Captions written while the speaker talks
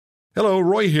Hello,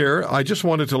 Roy here. I just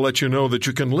wanted to let you know that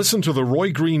you can listen to The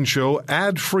Roy Green Show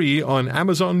ad-free on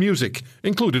Amazon Music,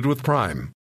 included with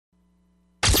Prime.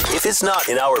 If it's not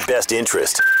in our best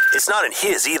interest, it's not in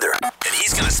his either. And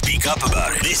he's going to speak up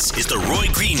about it. This is The Roy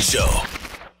Green Show.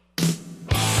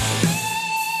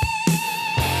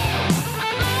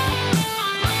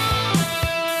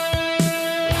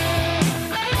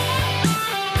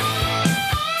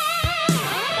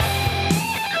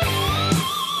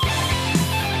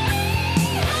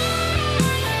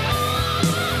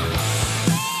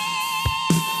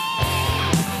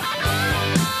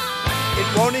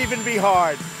 Won't even be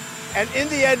hard. And in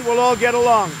the end, we'll all get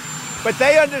along. But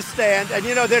they understand, and,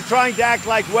 they're trying to act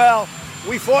like, well,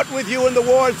 we fought with you in the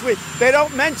wars. They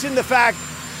don't mention the fact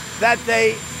that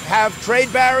they have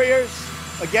trade barriers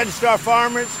against our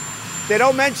farmers. They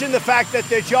don't mention the fact that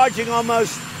they're charging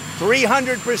almost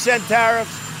 300%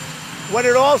 tariffs. When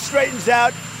it all straightens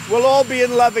out, we'll all be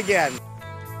in love again.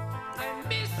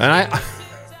 And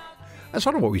that's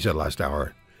sort of what we said last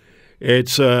hour.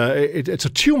 It's a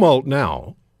tumult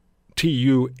now,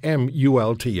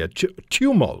 T-U-M-U-L-T, a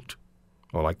tumult.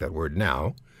 I like that word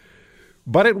now.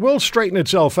 But it will straighten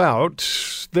itself out.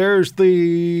 There's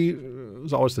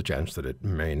always the chance that it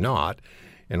may not,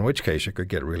 in which case it could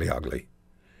get really ugly.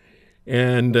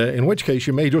 And in which case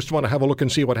you may just want to have a look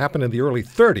and see what happened in the early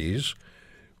 30s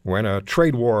when a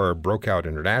trade war broke out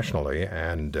internationally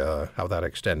and how that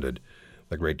extended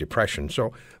the Great Depression.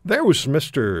 So there was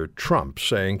Mr. Trump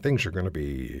saying things are going to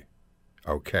be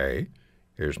okay.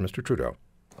 Here's Mr. Trudeau.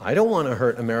 I don't want to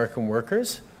hurt American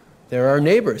workers. They're our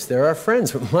neighbors. They're our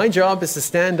friends. My job is to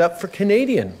stand up for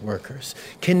Canadian workers,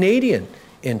 Canadian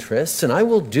interests, and I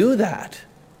will do that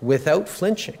without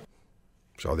flinching.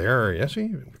 So there, yes,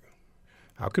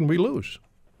 how can we lose?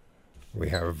 We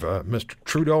have Mr.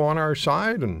 Trudeau on our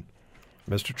side, and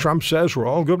Mr. Trump says we're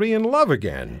all going to be in love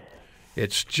again.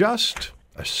 It's just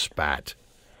a spat.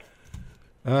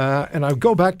 And I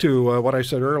go back to what I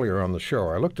said earlier on the show.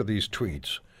 I looked at these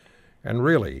tweets, and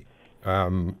really,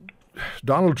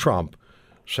 Donald Trump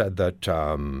said that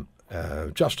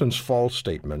Justin's false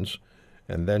statements,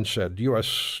 and then said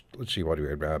U.S., let's see, what do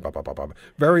we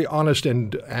very honest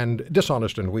and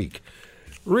dishonest and weak.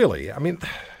 Really, I mean,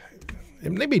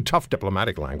 it may be tough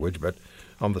diplomatic language, but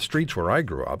on the streets where I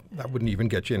grew up, that wouldn't even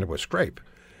get you into a scrape.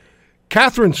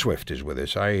 Catherine Swift is with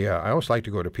us. I always like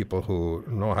to go to people who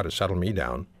know how to settle me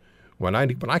down. When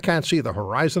I can't see the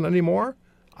horizon anymore,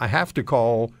 I have to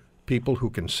call people who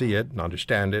can see it and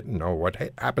understand it and know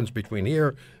what happens between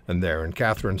here and there. And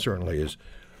Catherine certainly is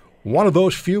one of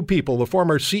those few people, the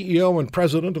former CEO and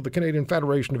president of the Canadian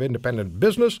Federation of Independent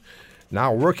Business,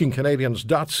 now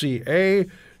WorkingCanadians.ca.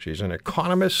 She's an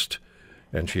economist,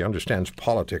 and she understands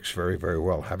politics very, very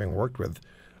well, having worked with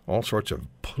all sorts of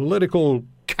political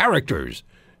characters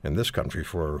in this country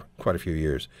for quite a few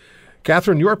years.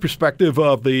 Catherine, your perspective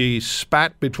of the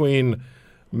spat between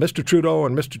Mr. Trudeau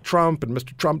and Mr. Trump, and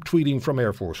Mr. Trump tweeting from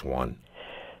Air Force One.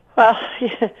 Well,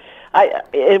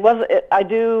 I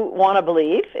do want to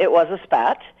believe it was a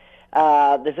spat.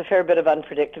 There's a fair bit of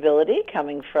unpredictability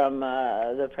coming from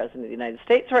the President of the United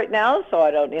States right now, so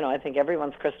I think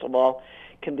everyone's crystal ball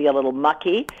can be a little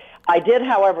mucky. I did,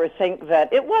 however, think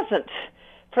that it wasn't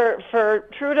for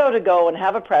Trudeau to go and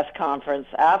have a press conference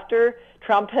after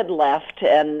Trump had left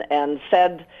and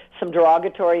said some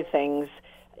derogatory things.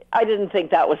 I didn't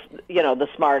think that was, the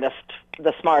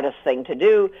smartest thing to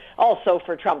do. Also,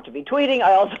 for Trump to be tweeting,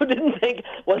 I also didn't think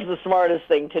was the smartest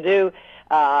thing to do.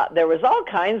 There was all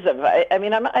kinds of, I've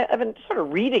been sort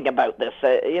of reading about this,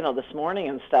 this morning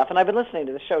and stuff, and I've been listening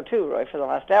to the show too, Roy, for the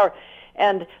last hour.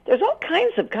 And there's all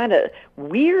kinds of kind of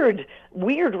weird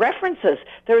references.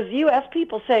 There's U.S.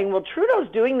 people saying, well, Trudeau's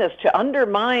doing this to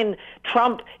undermine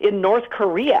Trump in North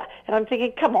Korea. And I'm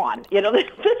thinking, come on,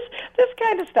 this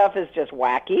kind of stuff is just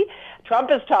wacky. Trump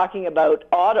is talking about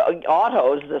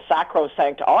autos, the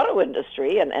sacrosanct auto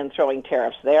industry, and throwing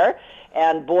tariffs there.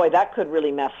 And boy, that could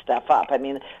really mess stuff up.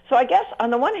 So I guess on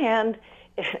the one hand,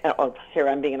 here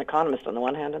I'm being an economist on the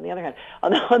one hand, on the other hand.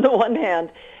 On the one hand,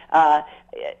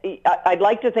 I'd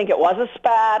like to think it was a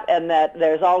spat and that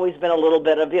there's always been a little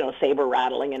bit of, saber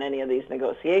rattling in any of these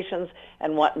negotiations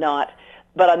and whatnot.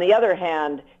 But on the other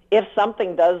hand, if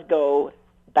something does go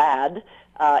bad,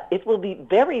 it will be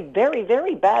very, very,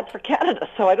 very bad for Canada.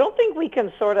 So I don't think we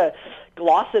can sort of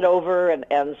gloss it over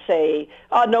and say,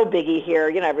 oh, no biggie here.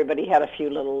 Everybody had a few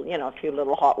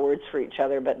little hot words for each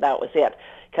other, but that was it.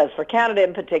 Because for Canada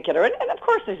in particular, and of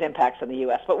course there's impacts on the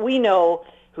U.S., but we know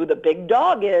who the big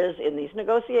dog is in these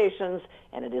negotiations,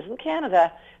 and it isn't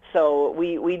Canada. So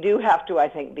we do have to, I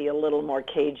think, be a little more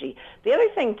cagey. The other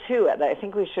thing, too, that I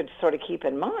think we should sort of keep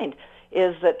in mind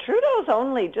is that Trudeau's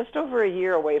only just over a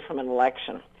year away from an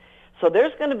election. So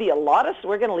there's going to be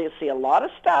we're going to see a lot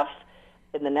of stuff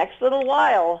in the next little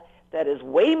while that is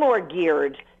way more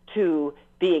geared to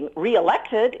being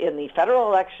reelected in the federal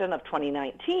election of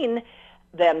 2019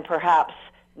 than perhaps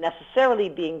necessarily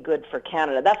being good for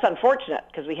Canada. That's unfortunate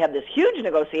because we have this huge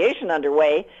negotiation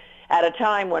underway at a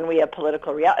time when we have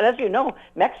political reality. And as you know,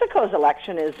 Mexico's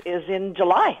election is in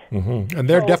July. Mm-hmm. And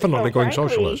they're definitely going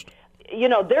socialist. You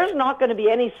know, there's not going to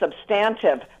be any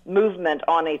substantive movement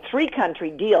on a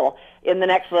three-country deal in the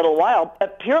next little while,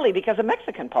 purely because of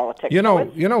Mexican politics. It's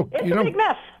a big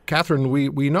mess. Catherine,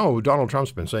 we know Donald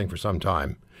Trump's been saying for some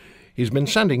time, he's been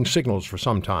sending signals for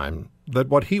some time that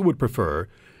what he would prefer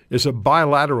is a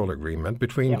bilateral agreement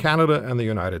between Canada and the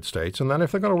United States. And then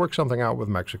if they're going to work something out with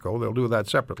Mexico, they'll do that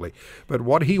separately. But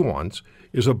what he wants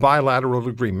is a bilateral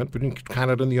agreement between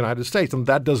Canada and the United States. And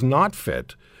that does not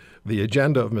fit the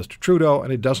agenda of Mr. Trudeau,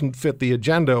 and it doesn't fit the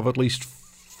agenda of at least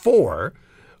 4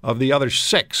 of the other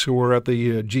 6 who were at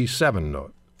the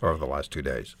G7 over the last 2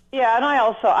 days. Yeah, and I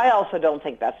also don't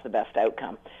think that's the best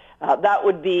outcome. That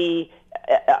would be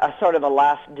a sort of a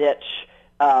last-ditch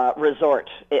resort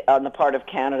on the part of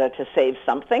Canada to save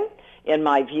something, in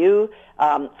my view.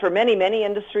 For many, many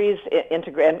industries,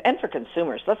 and for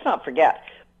consumers, let's not forget,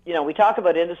 we talk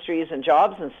about industries and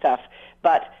jobs and stuff,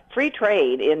 but free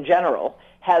trade in general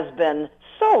has been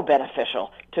so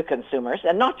beneficial to consumers,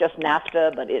 and not just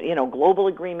NAFTA, but global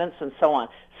agreements and so on.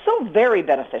 So very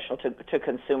beneficial to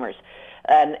consumers,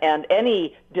 and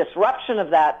any disruption of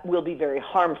that will be very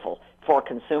harmful for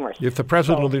consumers. If the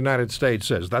President of the United States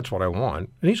says that's what I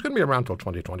want, and he's going to be around till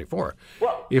 2024,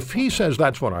 if he says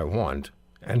that's what I want,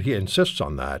 and he insists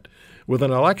on that, with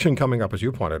an election coming up, as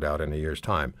you pointed out, in a year's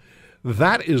time,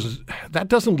 that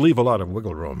doesn't leave a lot of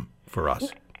wiggle room for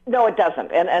us. No, it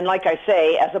doesn't. And like I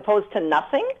say, as opposed to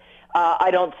nothing, I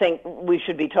don't think we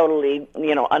should be totally,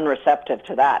 unreceptive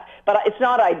to that. But it's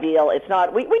not ideal. It's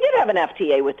not. We did have an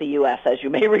FTA with the U.S., as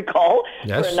you may recall,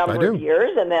 for a number of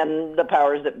years, and then the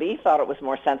powers that be thought it was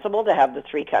more sensible to have the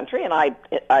three-country, and I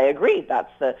agree. That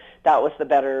was the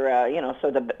better,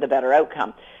 the better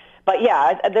outcome. But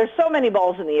yeah, there's so many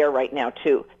balls in the air right now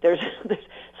too. There's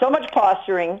so much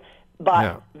posturing,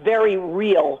 but very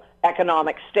real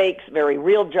economic stakes, very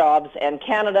real jobs, and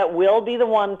Canada will be the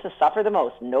one to suffer the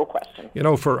most, no question.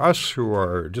 For us who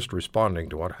are just responding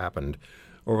to what happened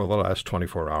over the last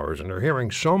 24 hours and are hearing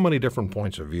so many different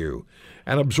points of view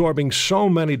and absorbing so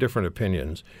many different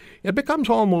opinions, it becomes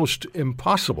almost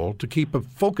impossible to keep a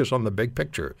focus on the big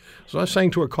picture. So I was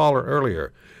saying to a caller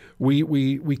earlier,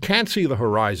 we can't see the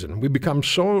horizon. We become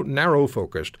so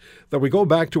narrow-focused that we go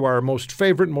back to our most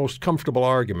favorite, most comfortable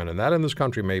argument, and that in this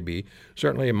country may be,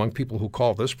 certainly among people who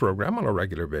call this program on a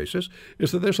regular basis,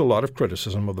 is that there's a lot of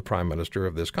criticism of the Prime Minister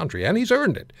of this country, and he's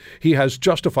earned it. He has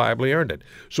justifiably earned it.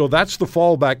 So that's the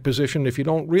fallback position. If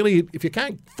you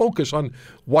can't focus on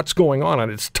what's going on,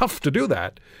 and it's tough to do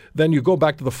that, then you go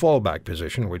back to the fallback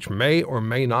position, which may or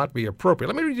may not be appropriate.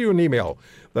 Let me read you an email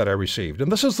that I received,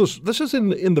 and this is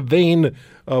in the vein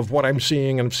of what I'm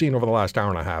seeing and have seen over the last hour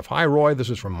and a half. Hi, Roy. This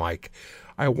is from Mike.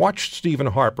 I watched Stephen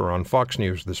Harper on Fox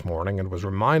News this morning and was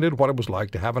reminded what it was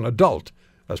like to have an adult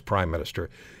as Prime Minister.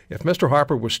 If Mr.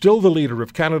 Harper was still the leader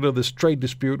of Canada, this trade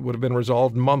dispute would have been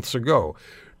resolved months ago.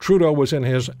 Trudeau was in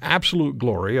his absolute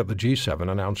glory at the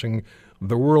G7 announcing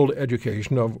the World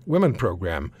Education of Women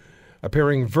program.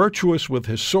 Appearing virtuous with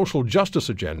his social justice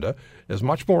agenda is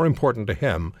much more important to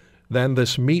him than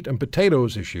this meat and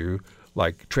potatoes issue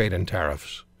like trade and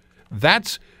tariffs.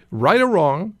 That's right or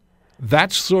wrong.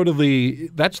 That's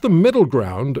that's the middle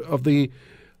ground of the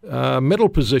middle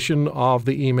position of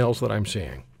the emails that I'm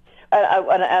seeing.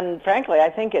 And frankly, I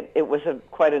think it was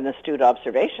quite an astute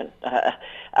observation.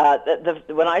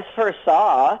 When I first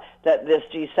saw that this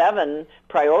G7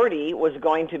 priority was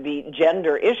going to be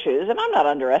gender issues, and I'm not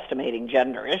underestimating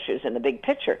gender issues in the big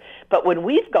picture, but when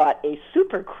we've got a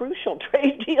super crucial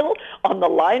trade deal on the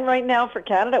line right now for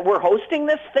Canada, we're hosting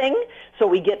this thing, so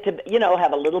we get to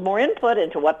have a little more input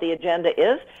into what the agenda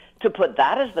is. To put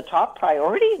that as the top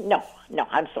priority? No,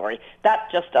 I'm sorry.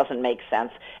 That just doesn't make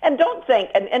sense. And don't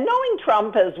think, and knowing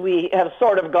Trump as we have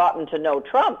sort of gotten to know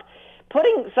Trump,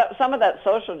 putting some of that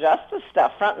social justice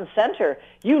stuff front and center,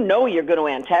 you're going to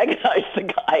antagonize the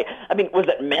guy. I mean, was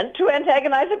it meant to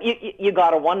antagonize him? You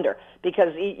got to wonder,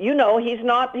 because he's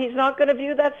not going to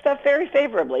view that stuff very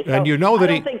favorably. So and I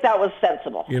don't think that was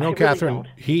sensible. Catherine,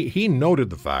 he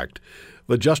noted the fact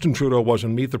that Justin Trudeau was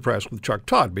in Meet the Press with Chuck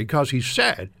Todd because he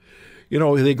said, You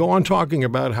know, they go on talking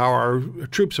about how our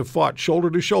troops have fought shoulder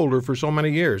to shoulder for so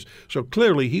many years. So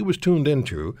clearly he was tuned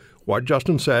into what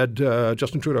Justin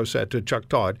Trudeau said to Chuck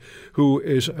Todd, who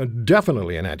is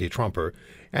definitely an anti-Trumper,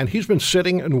 and he's been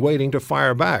sitting and waiting to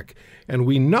fire back. And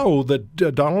we know that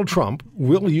Donald Trump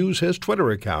will use his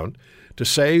Twitter account to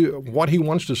say what he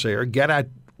wants to say or get at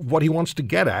what he wants to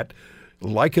get at,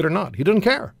 like it or not. He doesn't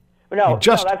care. No, he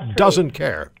just that's true. doesn't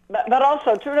care. But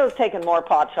also, Trudeau's taken more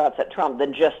pot shots at Trump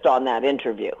than just on that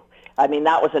interview. I mean,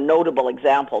 that was a notable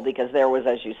example because there was,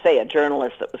 as you say, a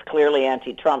journalist that was clearly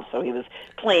anti-Trump, so he was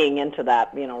playing into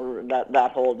that,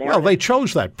 that whole narrative. Well, they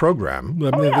chose that program.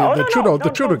 The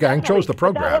Trudeau gang chose the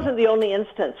program. That wasn't the only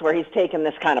instance where he's taken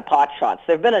this kind of pot shots.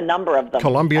 There have been a number of them.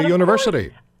 Columbia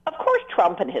University. Of course,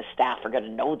 Trump and his staff are going to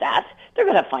know that. They're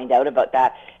going to find out about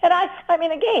that. And I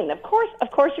mean, again, of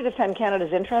course, you defend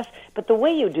Canada's interests, but the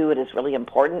way you do it is really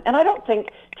important. And I don't think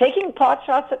taking pot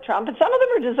shots at Trump, and some of them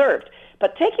are deserved,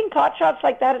 but taking pot shots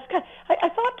like that, it's kind of, I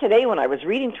thought today when I was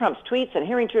reading Trump's tweets and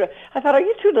hearing Trudeau, I thought, are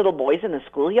you two little boys in the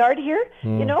schoolyard here?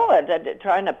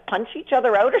 Trying to punch each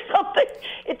other out or something?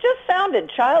 It just sounded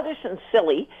childish and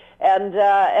silly. And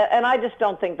I just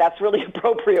don't think that's really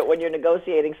appropriate when you're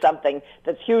negotiating something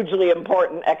that's hugely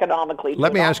important economically to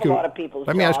a lot of people's jobs.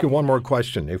 Let me ask you one more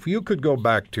question. If you could go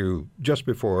back to just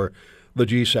before the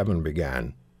G7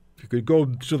 began, if you could go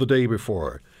to the day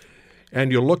before,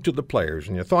 and you looked at the players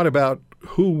and you thought about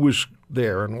who was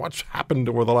there and what's happened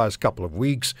over the last couple of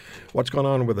weeks, what's gone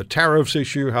on with the tariffs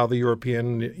issue, how the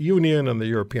European Union and the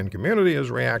European community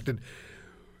has reacted,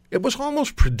 it was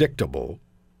almost predictable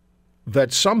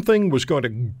that something was going to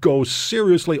go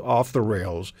seriously off the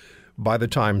rails by the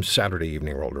time Saturday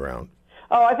evening rolled around.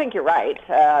 Oh, I think you're right,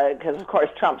 because, of course,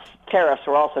 Trump's tariffs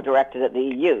were also directed at the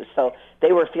EU, so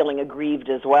they were feeling aggrieved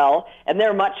as well, and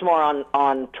they're much more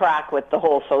on track with the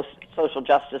whole social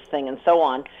justice thing and so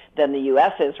on than the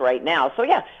U.S. is right now. So,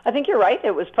 yeah, I think you're right.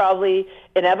 It was probably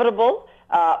inevitable.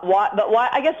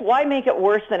 Why make it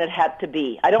worse than it had to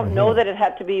be? I don't know that it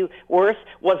had to be worse.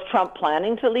 Was Trump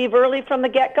planning to leave early from the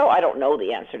get-go? I don't know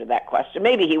the answer to that question.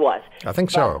 Maybe he was. I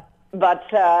think so. But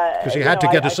because he had to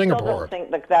get to Singapore. I still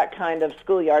don't think that kind of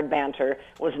schoolyard banter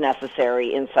was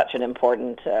necessary in such an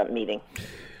important meeting.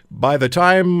 By the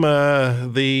time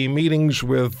the meetings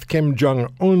with Kim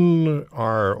Jong-un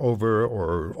are over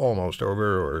or almost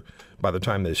over, or by the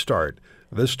time they start,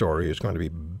 this story is going to be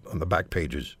on the back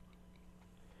pages.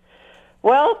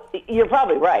 Well, you're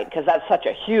probably right, because that's such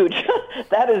a huge,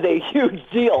 that is a huge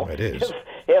deal. It is.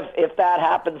 If that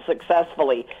happens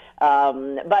successfully.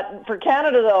 But for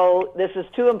Canada, though, this is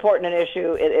too important an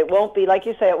issue. It won't be, like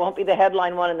you say, it won't be the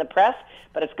headline one in the press,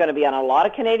 but it's going to be on a lot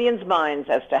of Canadians' minds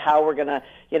as to how we're going to,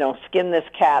 skin this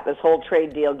cat, this whole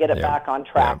trade deal, get it back on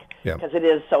track, because it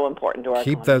is so important to our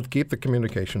economy. Keep the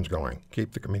communications going.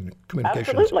 Keep the communications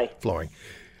Absolutely. flowing.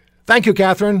 Thank you,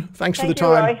 Catherine. Thanks for the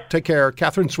time. Roy. Take care.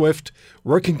 Catherine Swift,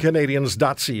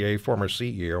 WorkingCanadians.ca, former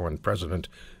CEO and president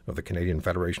of the Canadian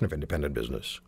Federation of Independent Business.